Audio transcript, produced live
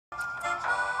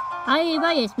Hi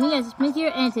everybody, it's me, Smith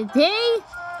here, and today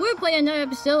we're playing another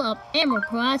episode of Animal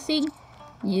Crossing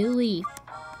New Leaf.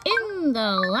 In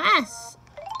the last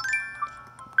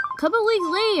couple weeks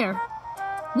later,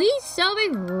 we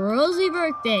celebrate Rosie's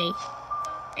birthday.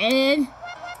 And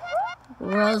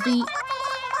Rosie, oh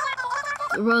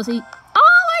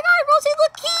my god, Rosie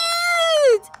look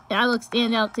cute! And I look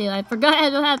stand out too. I forgot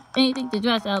I don't have anything to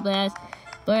dress up as.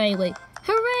 But anyway,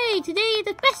 hooray, today is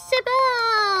the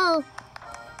festival!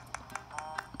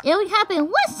 It only happens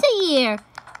once a year.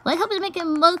 Let's hope to make the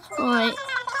most for it.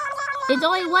 It's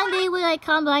only one day when I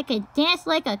come, but I can dance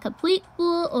like a complete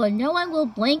fool, or no one will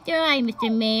blink their eye,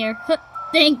 Mr. Mayor.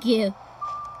 Thank you.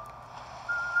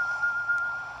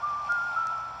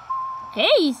 Hey,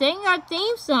 you sang our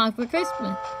theme song for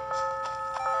Christmas.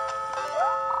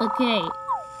 Okay.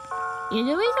 Yeah,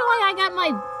 the reason why I got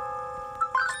my...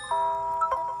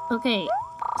 Okay.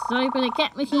 Sorry for the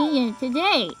cat machine, and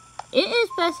today, it is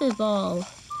Festival.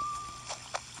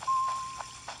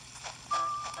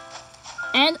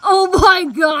 And oh my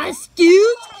gosh,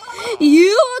 cute!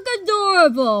 You look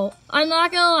adorable! I'm not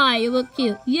gonna lie, you look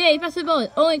cute. Yay, Festival!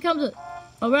 It only comes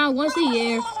around once a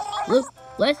year. Look,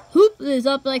 let's hoop this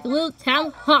up like a little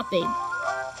town hopping.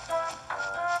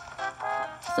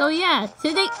 So yeah,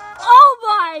 today... Oh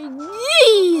my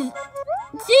jeez!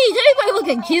 Jeez, everybody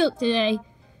looking cute today.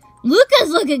 Luca's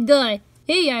looking good.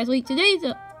 Hey guys, today's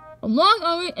a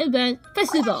long-awaited event,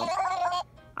 Festival.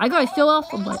 I gotta show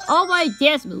off all my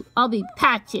dance moves. I'll be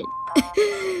patching.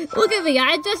 Look at me,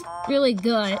 I'm just really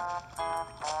good.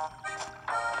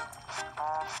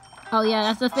 Oh yeah,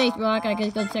 that's the fake rock. I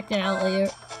gotta go check that out later.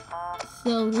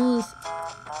 So who's...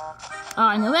 Oh,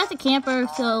 I know that's a camper,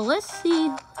 so let's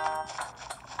see.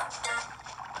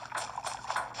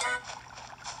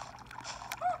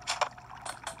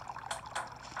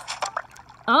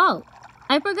 Oh,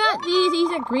 I forgot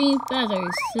these are green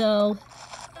feathers, so...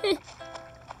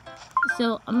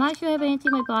 So, I'm not sure I have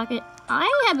anything in my pocket. I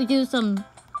have to do some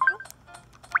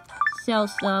sell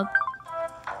stuff.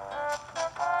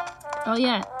 Oh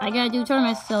yeah, I gotta do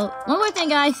tournaments. So, one more thing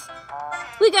guys.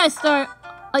 We gotta start.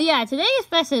 Oh yeah, today is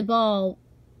Festival.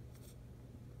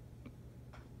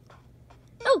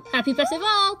 Oh, happy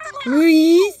Festival!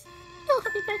 Please! Oh,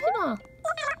 happy Festival!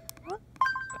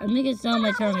 I'm making some of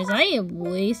my tournaments. I need to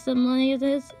waste some money at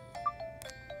this.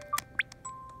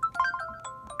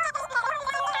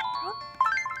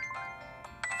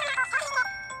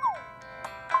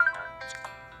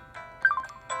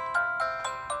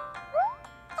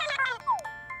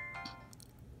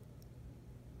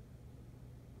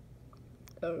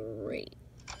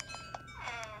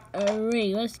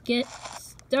 Alright, let's get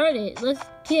started. Let's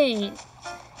get...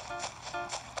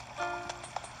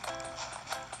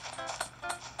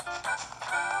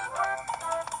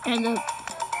 And the...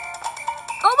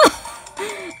 Oh my...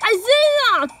 I set it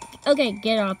off! Okay,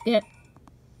 get off, get...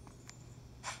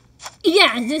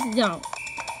 Yeah, this is off.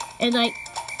 And like...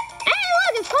 Hey,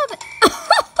 look, it's Puppet!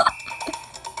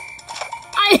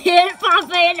 I hit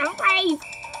Puppet in the face!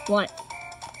 What?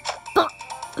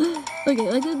 Okay,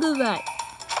 let's go back.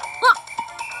 Oh!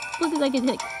 Look at I can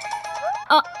take.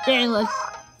 Oh, there it was.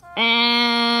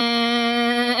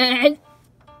 And...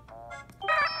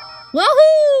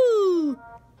 Woohoo!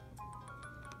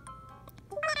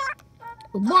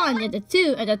 1 and the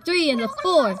 2 and the 3 and the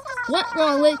 4. What's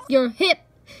wrong with your hip?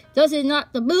 Does it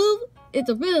not the move? It's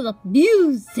a rhythm of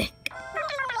music.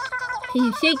 Can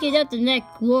you shake it up the neck,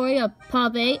 glory of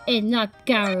Pave and not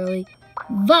Garrowly?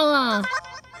 Voila!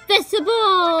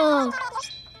 Festival!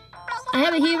 I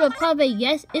haven't heard of Pave.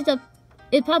 Yes, it's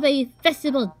Pave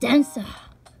festival dancer.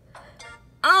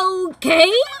 Okay.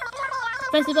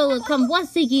 Festival will come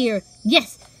once a year.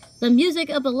 Yes, the music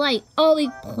of the light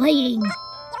always playing.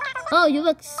 Oh, you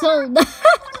look so nice.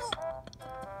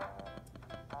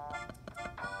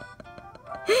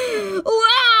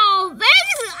 Wow,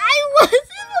 thanks.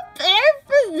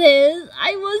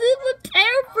 I wasn't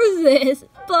prepared for this.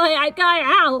 But I got it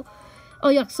out. Oh,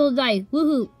 you're so nice.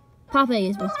 Woohoo. Papa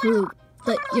is improved.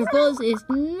 But your clothes is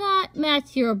not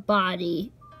match your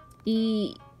body.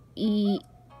 Yeah,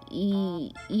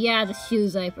 the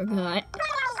shoes I forgot.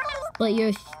 But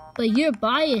your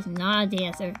body is not a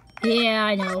dancer. Yeah,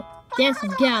 I know. Dance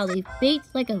galley,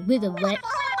 baked like a witherlet.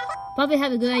 Papa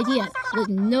have a good idea. With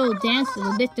no dancer,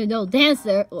 Mr. No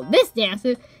Dancer, or Miss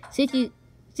Dancer, since you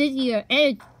are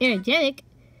energetic,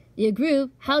 your groove,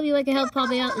 how do you like to help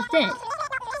Papa out instead?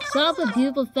 Soft with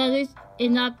beautiful feathers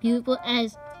and not beautiful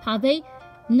as Pave?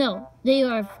 No, they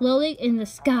are floating in the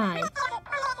sky.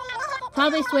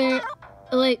 Pave swear,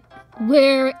 like,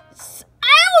 where... I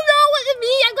don't know what it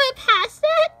means. I'm going to pass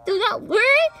that. Do not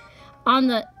worry. On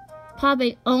the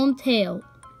Pave's own tail.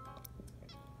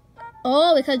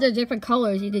 Oh, because they're different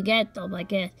colors, you can get them, I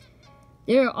guess.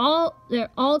 They're all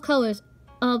colors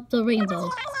of the rainbow.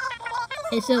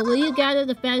 And so when you gather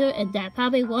the feather and that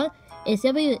probably one, it's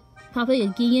probably a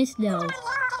genius no.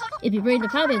 If you bring the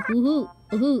probably woohoo,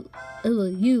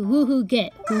 you woohoo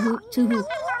get woohoo to who.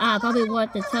 I probably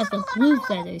want to touch the blue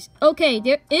feathers. Okay,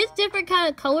 there is different kind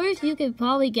of colors you can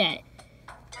probably get.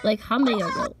 Like how many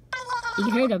of them? You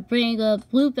heard to bring the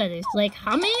blue feathers. Like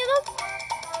how many of them?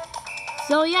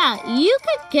 So yeah, you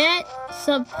could get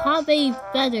some poppy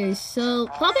feathers. So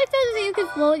poppy feathers you can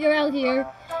float around here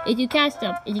if you catch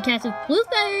them. If you catch the blue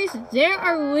feathers, they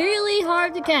are really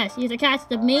hard to catch. You have to catch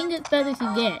the main feathers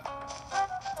you get.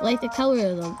 Like the color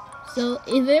of them. So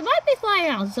if they might be flying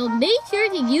around. So make sure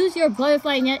to use your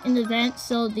butterfly net in the vent.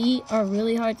 So these are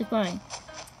really hard to find.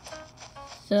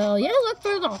 So yeah, look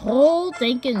through the whole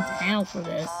thinking town for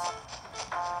this.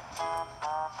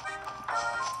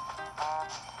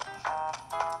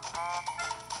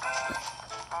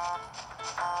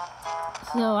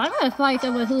 So I'm gonna find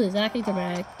someone who is acting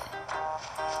correct.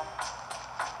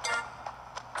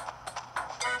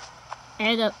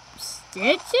 And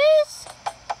Stitches?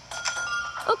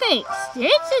 Okay,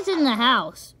 Stitch is in the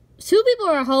house. 2 people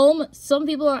are home, some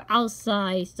people are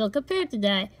outside. So compared to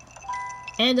that.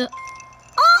 And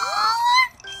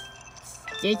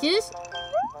Stitches?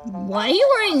 Why are you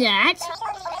wearing that?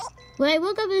 When I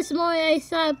woke up this morning, I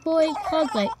saw a boy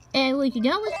conflict. And would you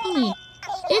know what's me?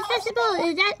 It's Festivale.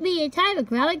 Is that me a time of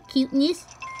growing cuteness?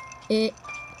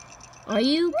 Are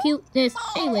you cuteness?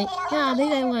 Anyway, yeah,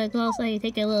 maybe I want to go outside and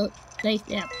take a little nice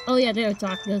nap. Oh yeah, they were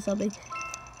talking or something.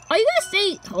 Are you gonna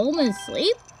stay home and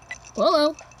sleep?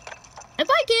 Hello.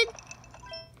 Bye, kid.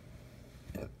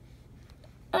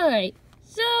 Alright,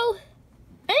 so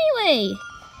anyway,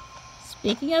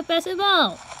 speaking of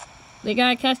Festivale, we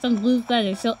gotta catch some blue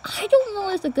feathers. So I don't know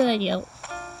if it's a good idea.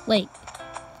 Wait.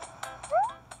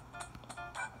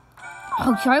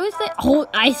 Oh, Charlie would say, oh,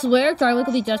 I swear Charlie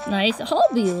could be just nice. I'll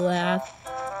be laugh.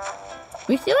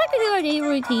 We still have to do our daily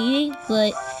routine,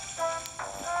 but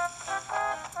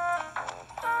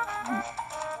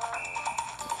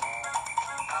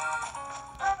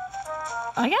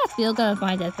I gotta feel gonna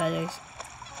find that feathers.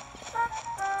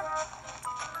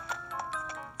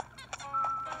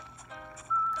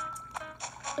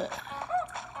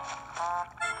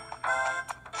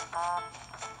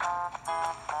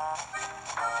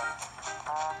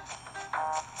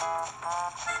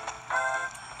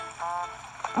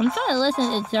 I'm trying to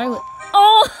listen to Charlie.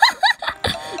 Oh!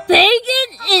 Bacon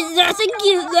is just so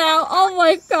cute now. Oh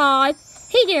my god.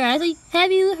 Hey there, Ashley.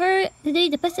 Have you heard today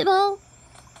the festival?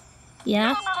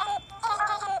 Yeah?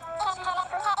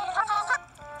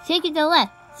 Shake it to the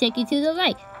left. Shake it to the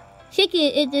right. Shake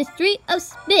it in the street of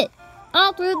spit.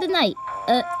 All through the night.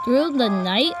 Through the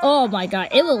night? Oh my god.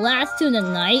 It will last to the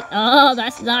night? Oh,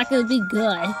 that's not gonna be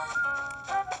good.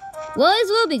 Well, it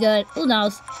will be good. Who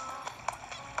knows?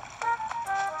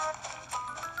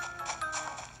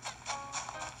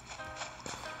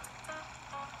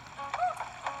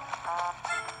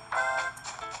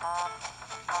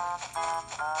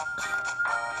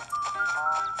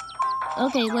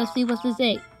 Okay, let's see what's to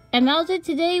say. And mounted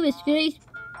today with straight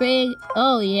spring.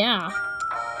 Oh yeah.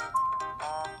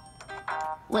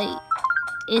 Wait,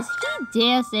 is he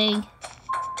dancing?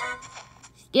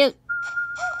 Skip.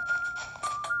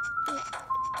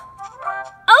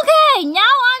 Okay,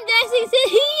 now I'm dancing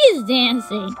since he is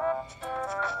dancing.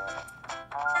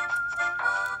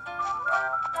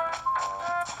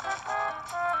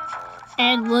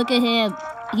 And look at him.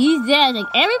 He's dancing.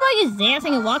 Everybody is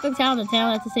dancing and walking down the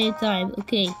town at the same time.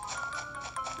 Okay.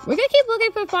 We're gonna keep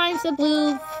looking for finding some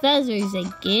blue feathers, I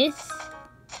guess.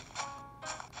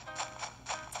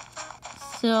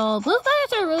 So, blue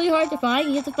feathers are really hard to find.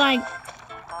 You have to find,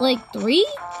 like, 3?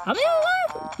 How many are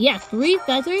there? Yeah, 3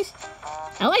 feathers.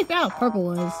 I only found purple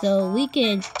ones, so we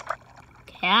can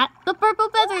catch the purple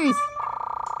feathers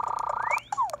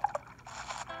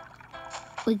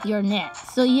with your net.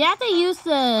 So you have to use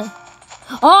the...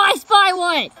 Oh, I spy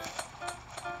one!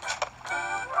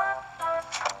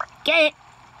 Get it!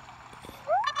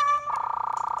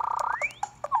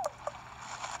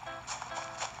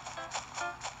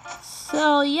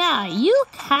 So yeah, you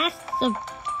cast the...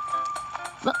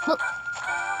 Look.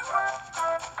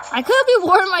 I could be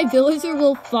worried my villager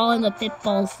will fall in the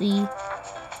pitfall sea.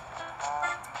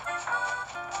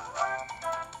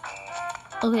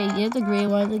 Okay, get the green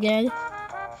ones again.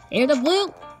 Here the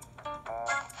blue.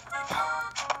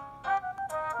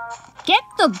 Get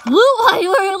the blue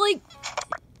one!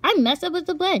 I messed up with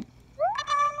the blend.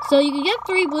 So you can get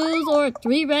 3 blues or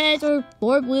 3 reds or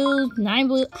 4 blues, 9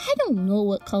 blues. I don't know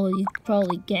what color you could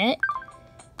probably get.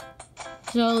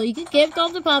 So you can give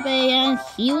them to Puppy and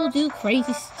he will do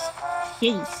crazy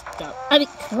shitty stuff. I mean,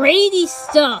 crazy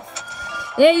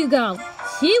stuff. There you go.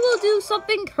 He will do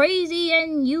something crazy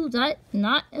and you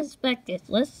not expect it.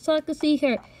 Let's talk to see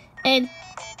her. And,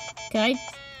 can I...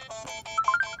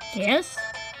 Yes?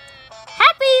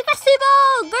 Happy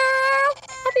Festival, girl!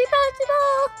 Happy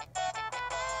Festival!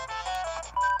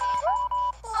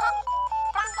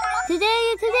 Today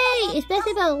is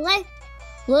Festival.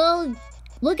 Well,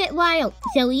 look at Wild,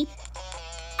 Joey.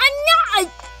 I'm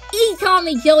not! You call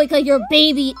me Joey because you're a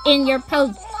baby in your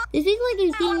pose. It seems like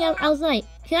you're seeing out outside.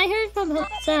 Can I hear it from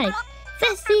outside?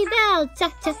 Festival,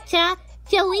 cha-cha-cha,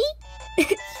 Joey?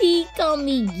 She called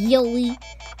me Joey.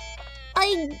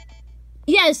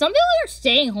 Yeah, some people are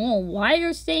staying home. Why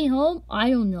they're staying home,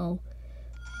 I don't know.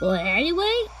 But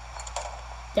anyway,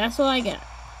 that's what I got.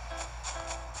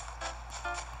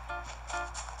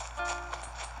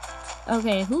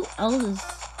 Okay, who else is...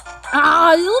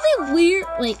 it'll be weird.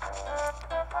 Wait,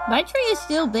 my tree is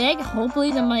still big.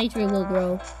 Hopefully the money tree will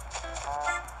grow.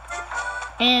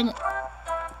 And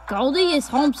Goldie is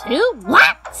home too?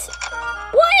 What?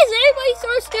 Why is everybody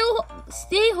still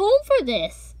stay home for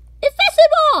this? It's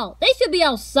Festival! They should be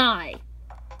outside.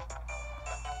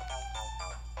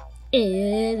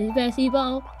 It's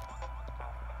Festival.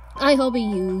 I hope you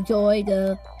enjoy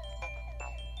the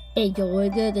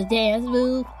dance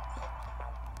move.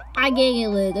 I get a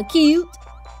little cute.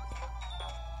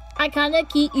 I kinda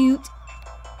cute.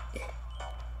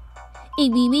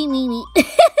 Me.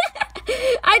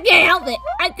 I can't help it.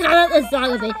 I can't help the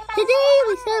song of it. Today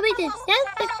we celebrate the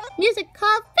dance music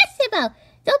called Festival.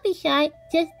 Don't be shy.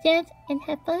 Just dance and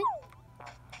have fun.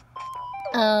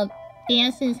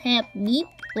 Dance and have me.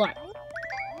 What?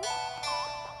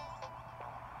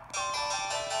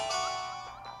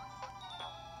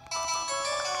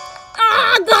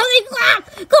 Golden clap!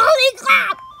 Golden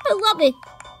clap! I love it.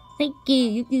 Thank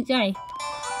you. You try.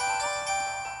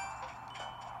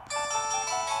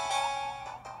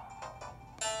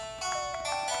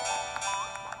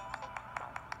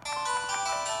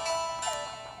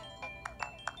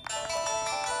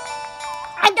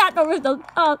 I got the rhythm.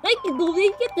 Oh, thank you,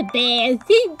 Goldie. Get the band.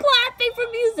 Keep clapping for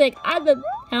music. I've been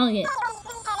telling it.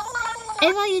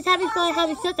 Everybody is having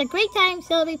such a great time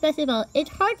celebrating Festival. It's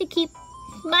hard to keep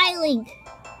smiling.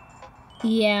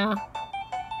 Yeah.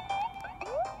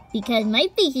 Because my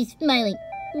face is smiling.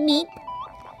 Meep.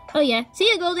 Oh yeah. See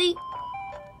ya, Goldie.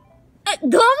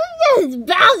 Goldie just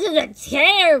bouncing a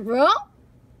chair, bro.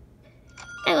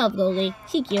 I love Goldie.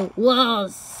 She cute. Well,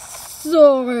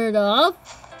 sort of.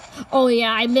 Oh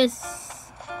yeah, I miss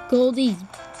Goldie's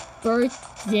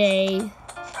birthday.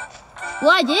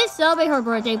 Well, I did celebrate her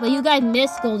birthday, but you guys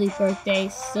missed Goldie's birthday,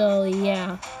 so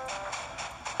yeah.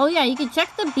 Oh yeah, you can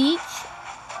check the beach.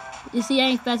 You see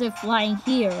any feathers flying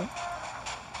here.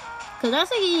 Cause that's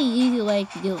like an easy way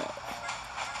to do it.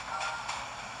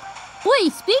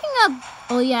 Wait, speaking of...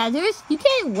 Oh yeah, you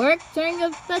can't work during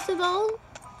the festival.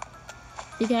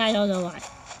 Because I don't know why.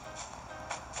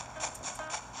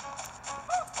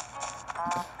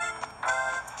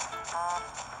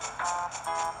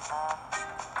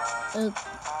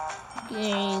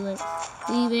 Okay, let's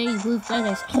leave any blue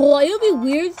feathers. Oh, it'll be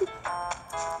weird.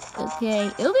 Okay,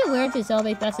 it'll be weird to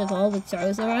celebrate Festival with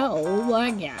stars around. Oh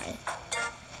my god.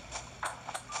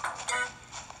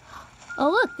 Oh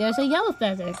look, there's a yellow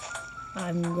feather.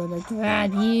 I'm gonna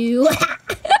grab you.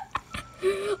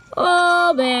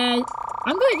 Oh man.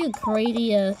 I'm gonna do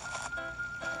crazy.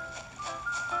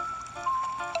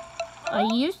 Are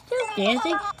you still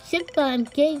dancing? Ship, I'm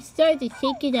getting started to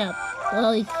shake it up.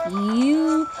 Well, it's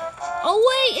you. Oh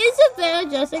wait, is Savannah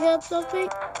dressing up something?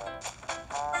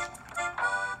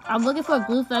 I'm looking for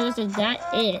blue feathers, and that's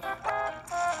it.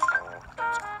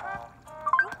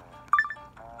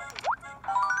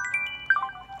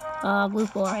 Blue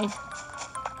boys.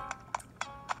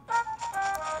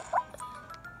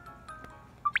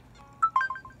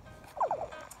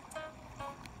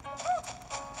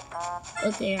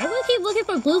 Okay, I'm gonna keep looking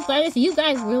for blue feathers you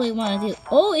guys really want to do.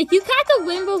 Oh, if you got the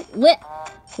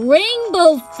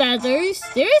rainbow feathers,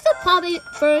 there is a Puppy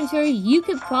furniture you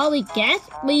could probably get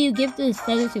when you give this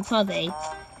feather to Puppy.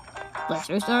 But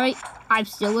you're sorry, I'm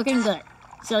still looking good.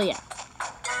 So yeah.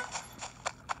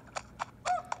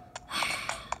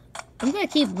 I'm gonna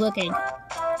keep looking.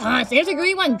 Ah, there's a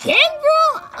green one again,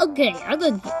 bro? Okay, I'm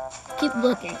gonna keep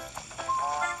looking.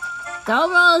 Go,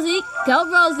 Rosie. Go,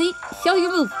 Rosie. Show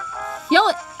your move. Show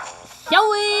it.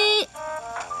 Show it.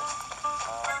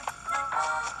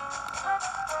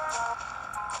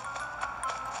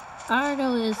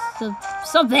 Ardo is...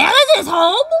 Savannah is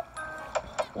home?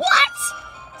 What?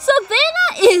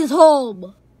 Savannah is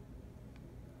home.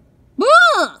 Bro,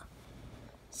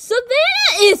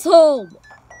 Savannah is home!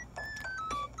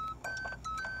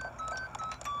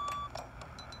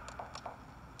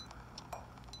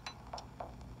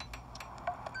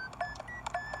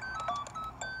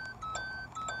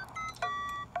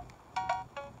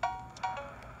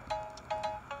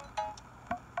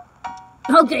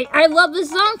 Okay, I love the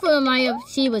song from Maya.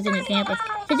 She was in the campus.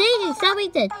 Today is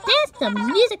celebrate the Dance the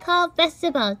Music Hall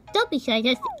Festival. Don't be shy,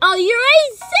 just... Oh, you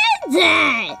already said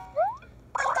that!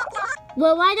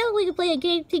 Well, why don't we play a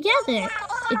game together?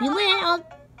 If you win, I'll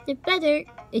do better.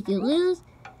 If you lose...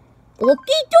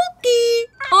 Okie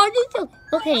dokie!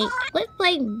 Okay, let's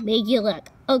play Make You Look.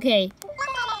 Okay,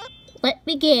 let's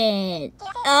begin.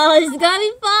 Oh, this is gonna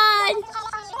be fun!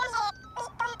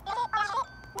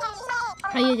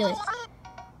 How you doing?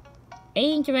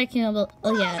 Any direction of...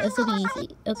 Oh yeah, this will be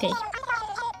easy. Okay.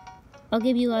 I'll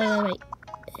give you all right.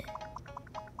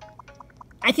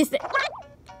 I can say...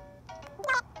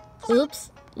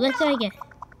 Oops. Let's try again.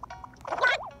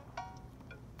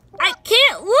 I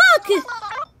can't look!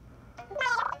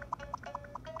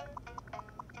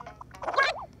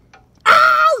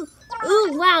 Ow!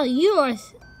 Ooh, wow, you are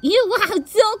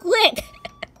so quick!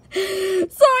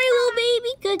 Sorry, little baby.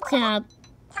 Good job.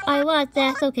 I lost.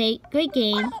 That's okay. Great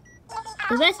game.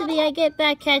 The rest of me, I get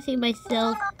back catching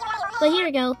myself. But here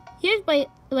we go. Here's my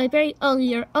very own,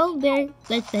 your own very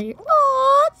much better.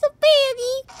 Oh, it's a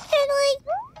baby.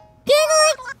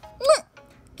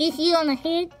 Kiss you on the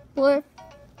head or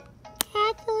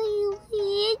tackle you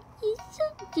head. You're so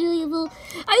beautiful.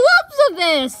 I love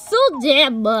Savannah so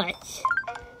damn much.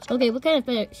 Okay, what kind of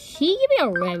feather? She give me a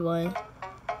red one.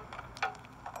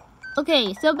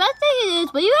 Okay, so best thing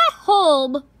is when you're at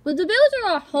home, when the villagers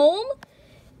are at home,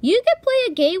 you can play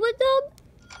a game with them.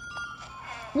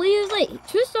 When you're like,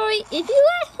 true story, if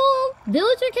you're at home,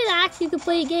 villager can actually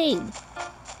play a game.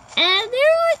 And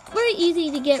they're like very easy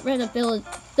to get rid of feathers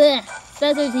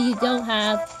that you don't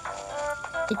have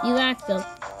if you ask them.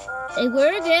 And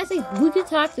we're dancing, we can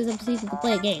talk to them to see if we can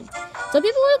play a game. Some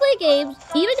people want to play games,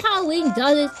 even Halloween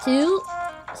does it too.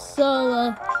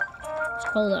 So,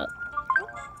 hold up.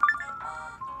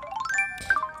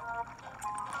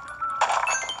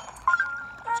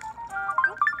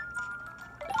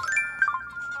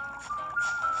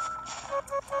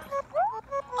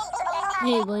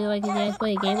 Hey, will you like to dance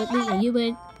play a game with me? And you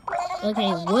win.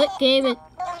 Okay, what game is...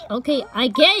 Okay, I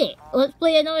get it. Let's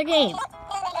play another game.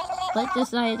 Let's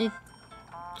decide to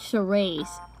charades.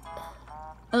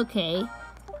 Okay.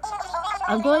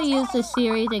 I'm going to use the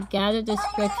series to gather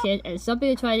description and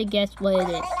somebody to try to guess what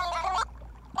it is.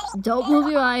 Don't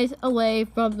move your eyes away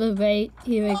from the right.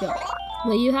 Here we go.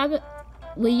 Will you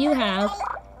have,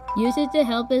 use it to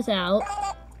help us out,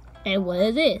 and what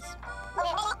it is.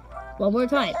 One more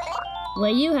time.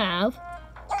 When you have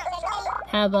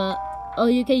a, oh,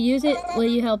 you can use it when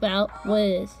you help out. What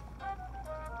it is?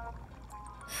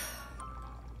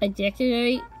 A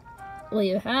dictionary. When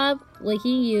you have, we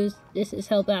can use, this is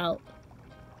help out.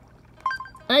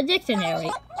 A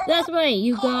dictionary. That's right,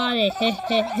 you got it.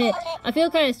 I feel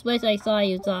kind of switched. I saw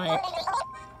you saw it.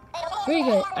 Pretty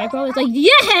good. I probably like,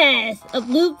 yes! A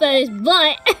blue fetish,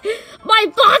 but my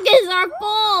pockets are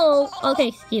full!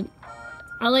 Okay, skip.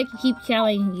 I like to keep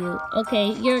challenging you.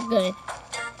 Okay, you're good.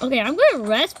 Okay, I'm gonna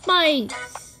rest my,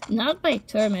 not my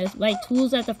thermos, my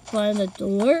tools at the front of the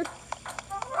door.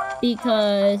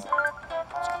 Because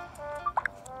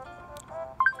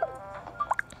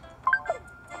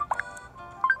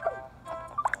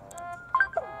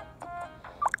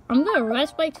I'm gonna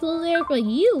rest my tools there, but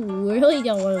you really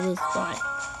don't want to lose spot.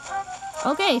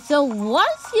 Okay, so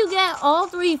once you get all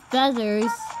 3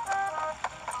 feathers,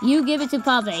 you give it to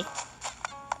Pape.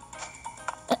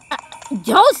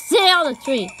 Don't sit on the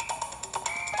tree.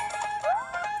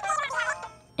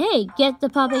 Hey, get the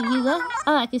puppet you got.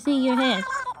 Oh, I can see your hand.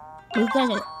 Who's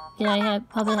better? Can I have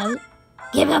puppet have it?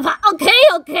 Give it a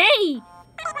okay.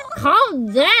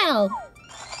 Calm down.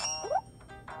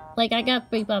 Like I got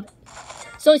 3 puppets.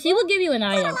 So she will give you an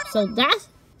item. So that's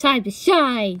time to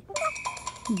shine.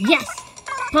 Yes.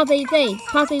 Puppet face,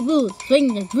 puppet boots,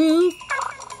 swing the groove.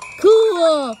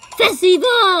 Cool.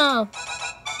 Festival.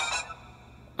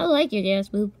 I like your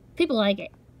dance move. People like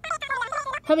it.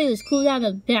 Probably was cool down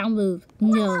the down move.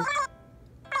 No.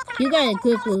 You got a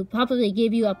good move. Probably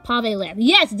give you a Pave lamp.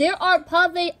 Yes, there are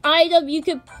Pave items you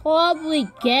could probably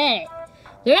get.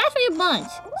 There are actually a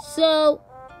bunch. So,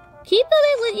 keep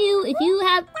them with you if you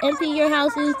have empty your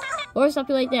houses or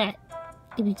something like that.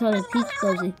 Give me some peach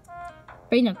cozy.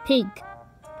 Bring a pink.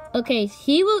 Okay,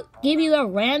 he will give you a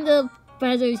random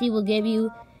feathers he will give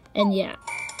you. And yeah.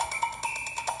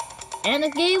 And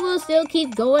the game will still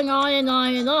keep going on and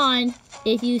on and on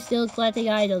if you still collecting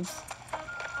items.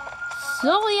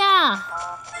 So yeah,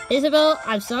 Isabel,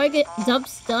 I'm sorry to get dumb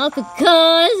stuff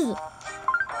because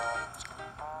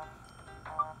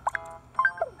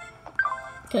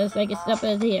I get stuff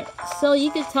in here. So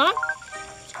you can talk.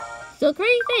 So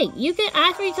crazy thing, you can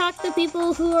actually talk to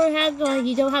people who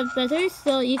you don't have feathers,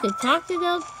 so you can talk to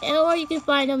them, or you can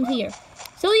find them here.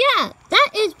 So yeah, that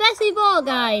is Festivale,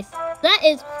 guys. That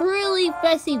is really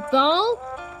Festivale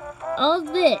of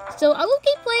it. So I will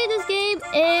keep playing this game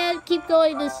and keep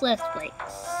going this Let's Play.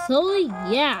 So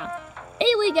yeah.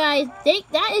 Anyway, guys,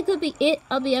 that is gonna be it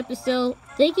of the episode.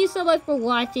 Thank you so much for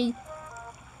watching.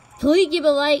 Please give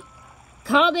a like,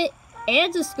 comment,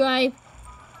 and subscribe.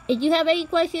 If you have any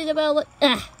questions about what...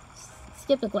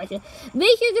 skip the question.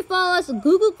 Make sure to follow us on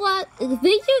Google+.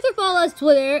 Make sure to follow us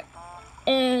Twitter.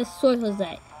 And sort of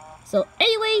that. So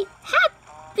anyway,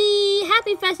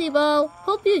 happy Festivale.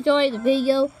 Hope you enjoyed the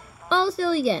video.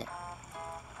 Also, yeah.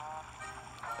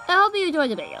 I hope you enjoyed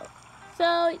the video.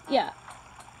 So, yeah.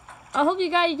 I hope you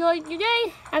guys enjoyed your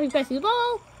day. Happy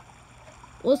Festivale.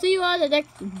 We'll see you on the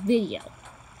next video.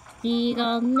 See you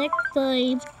all next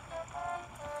time.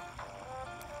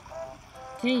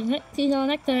 Okay, see you all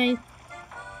next time.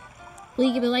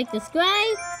 Please give a like,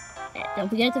 subscribe, and don't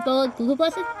forget to follow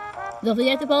Google+. Don't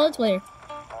forget to follow Twitter.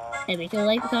 And make sure to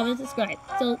like, comment, and subscribe.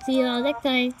 So, see you all next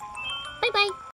time. Bye-bye.